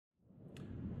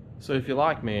So if you're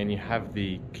like me and you have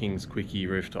the Kings Kwiky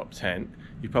rooftop tent,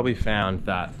 you've probably found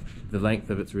that the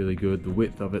length of it's really good, the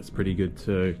width of it's pretty good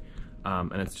too,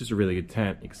 and it's just a really good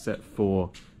tent, except for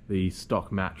the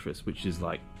stock mattress, which is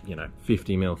like, you know,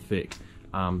 50 mil thick.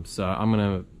 So I'm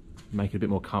gonna make it a bit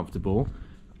more comfortable,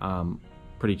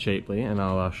 pretty cheaply, and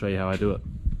I'll show you how I do it.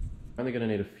 I'm only gonna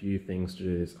need a few things to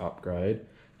do this upgrade,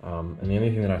 and the only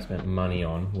thing that I spent money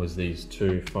on was these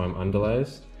two foam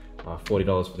underlays.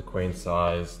 $40 for the queen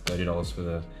size, $30 for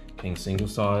the king single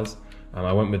size.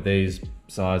 I went with these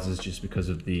sizes just because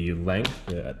of the length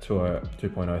at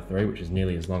 2.03, which is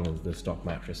nearly as long as the stock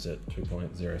mattress at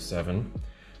 2.07.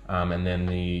 And then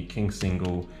the king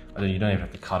single, you don't even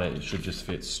have to cut it, it should just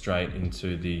fit straight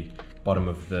into the bottom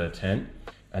of the tent.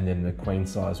 And then the queen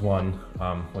size one,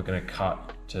 we're going to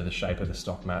cut to the shape of the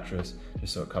stock mattress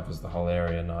just so it covers the whole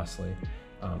area nicely.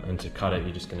 And to cut it,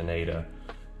 you're just going to need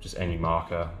just any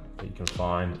marker that you can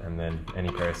find, and then any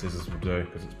pair of scissors will do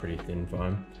because it's pretty thin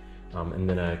foam. And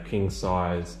then a king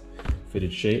size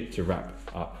fitted sheet to wrap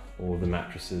up all the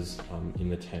mattresses in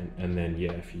the tent. And then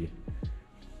yeah, if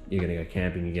you're gonna go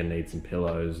camping, you're gonna need some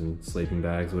pillows and sleeping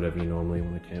bags, whatever you normally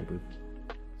want to camp with.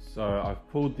 So I've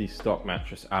pulled the stock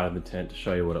mattress out of the tent to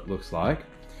show you what it looks like.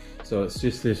 So it's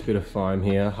just this bit of foam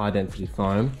here, high density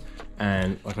foam,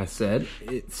 and like I said,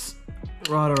 it's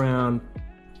right around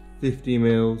 50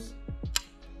 mils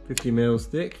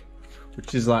thick,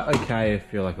 which is like okay if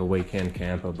you're like a weekend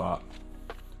camper, but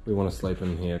we want to sleep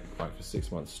in here like for 6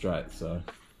 months straight, so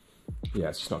yeah,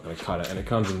 it's just not going to cut it. And it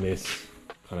comes in this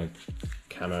kind of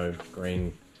camo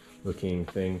green looking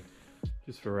thing.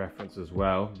 Just for reference as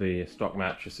well, the stock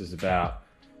mattress is about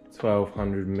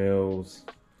 1200 mils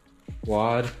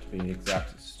wide, to be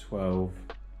exact it's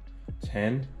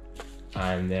 1210,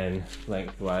 and then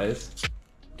lengthways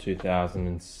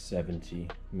 2070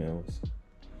 mils.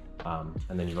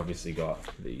 And then you've obviously got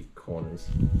the corners.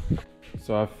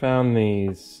 So I've found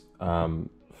these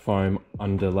foam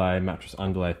underlay, mattress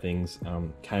underlay things.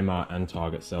 Kmart and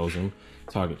Target sells them.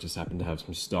 Target just happened to have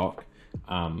some stock.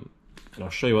 And I'll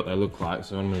show you what they look like.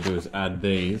 So what I'm going to do is add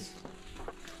these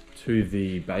to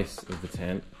the base of the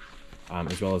tent,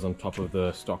 as well as on top of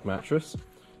the stock mattress,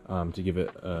 to give it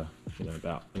you know,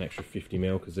 about an extra 50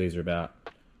 mil, because these are about,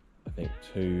 I think,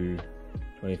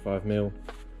 225 mil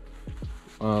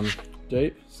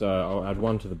deep. So I'll add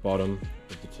one to the bottom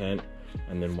of the tent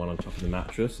and then one on top of the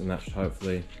mattress, and that should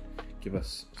hopefully give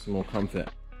us some more comfort.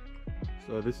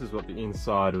 So this is what the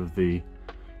inside of the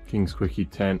Kings Kwiky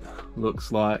tent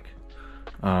looks like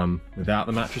without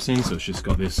the mattress in. So it's just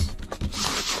got this,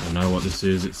 I don't know what this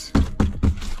is, it's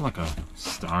like a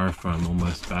styrofoam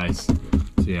almost base.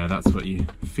 So yeah, that's what you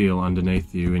feel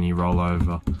underneath you when you roll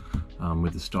over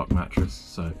with the stock mattress.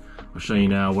 So I'll show you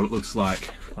now what it looks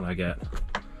like when I get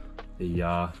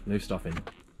the new stuff in.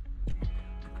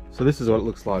 So this is what it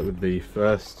looks like with the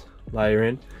first layer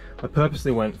in. I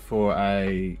purposely went for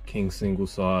a king single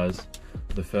size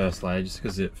for the first layer just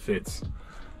because it fits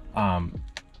a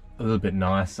little bit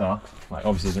nicer. Like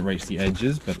obviously it doesn't reach the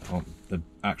edges, but the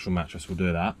actual mattress will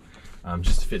do that.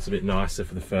 Just fits a bit nicer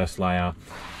for the first layer.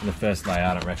 And the first layer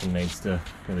I don't reckon needs to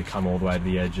really come all the way to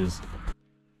the edges.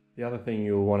 The other thing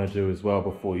you'll want to do as well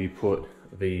before you put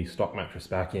the stock mattress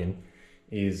back in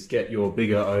is get your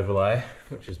bigger overlay,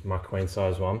 which is my queen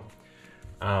size one,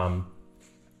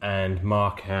 and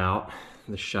mark out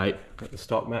the shape that the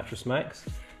stock mattress makes.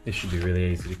 This should be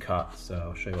really easy to cut, so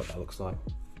I'll show you what that looks like.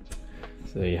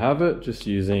 So there you have it, just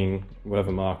using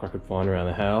whatever marker I could find around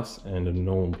the house and a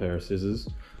normal pair of scissors.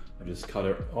 I just cut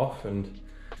it off and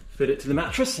fit it to the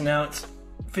mattress, and now it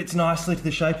fits nicely to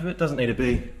the shape of it. Doesn't need to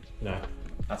be, you know,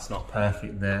 that's not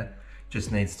perfect there.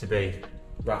 Just needs to be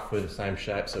roughly the same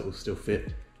shape so it will still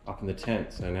fit up in the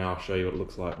tent. So now I'll show you what it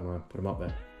looks like when I put them up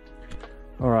there.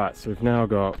 Alright, so we've now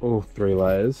got all 3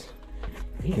 layers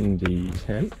in the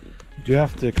tent. You do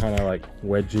have to kind of like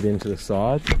wedge it into the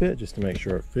sides a bit just to make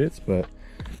sure it fits, but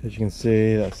as you can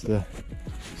see, that's the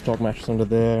stock mattress under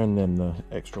there and then the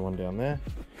extra one down there.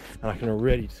 And I can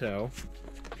already tell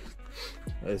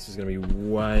this is going to be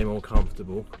way more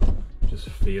comfortable. Just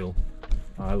feel,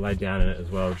 I lay down in it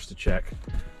as well just to check,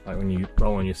 like when you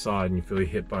roll on your side and you feel your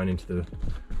hip bone into the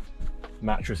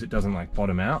mattress, it doesn't like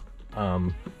bottom out.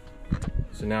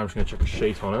 So now I'm just going to chuck a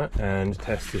sheet on it and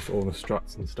test if all the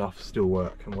struts and stuff still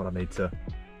work and what I need to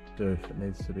do, if it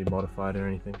needs to be modified or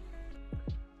anything.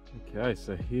 Okay,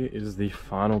 so here is the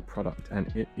final product, and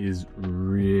it is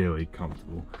really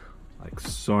comfortable, like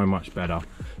so much better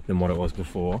than what it was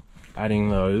before. Adding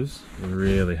those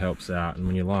really helps out, and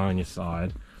when you lie on your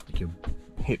side, like your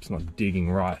hips not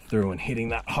digging right through and hitting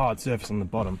that hard surface on the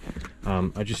bottom.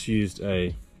 I just used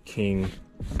a King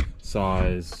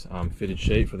size fitted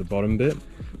sheet for the bottom bit,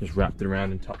 just wrapped it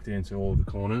around and tucked it into all the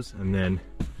corners. And then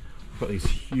I've got these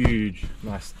huge,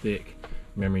 nice thick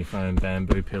memory foam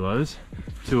bamboo pillows,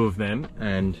 2 of them,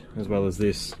 and as well as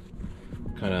this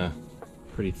kind of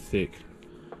pretty thick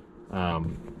like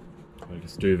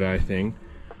a duvet thing.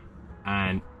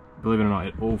 And believe it or not,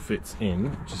 it all fits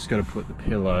in. Just got to put the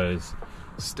pillows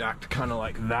stacked kind of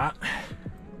like that,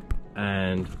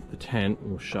 and the tent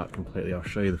will shut completely. I'll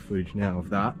show you the footage now of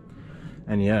that.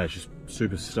 And yeah, it's just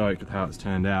super stoked with how it's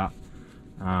turned out.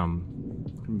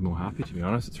 Couldn't be more happy, to be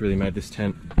honest. It's really made this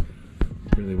tent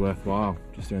really worthwhile.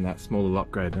 Just doing that small little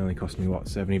upgrade, it only cost me what,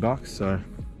 70 bucks. So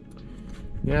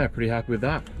yeah, pretty happy with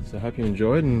that. So I hope you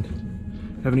enjoyed, and if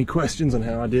you have any questions on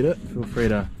how I did it, feel free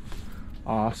to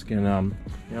ask, and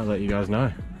yeah, I'll let you guys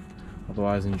know.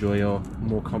 Otherwise, enjoy your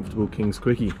more comfortable Kings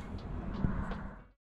Kwiky.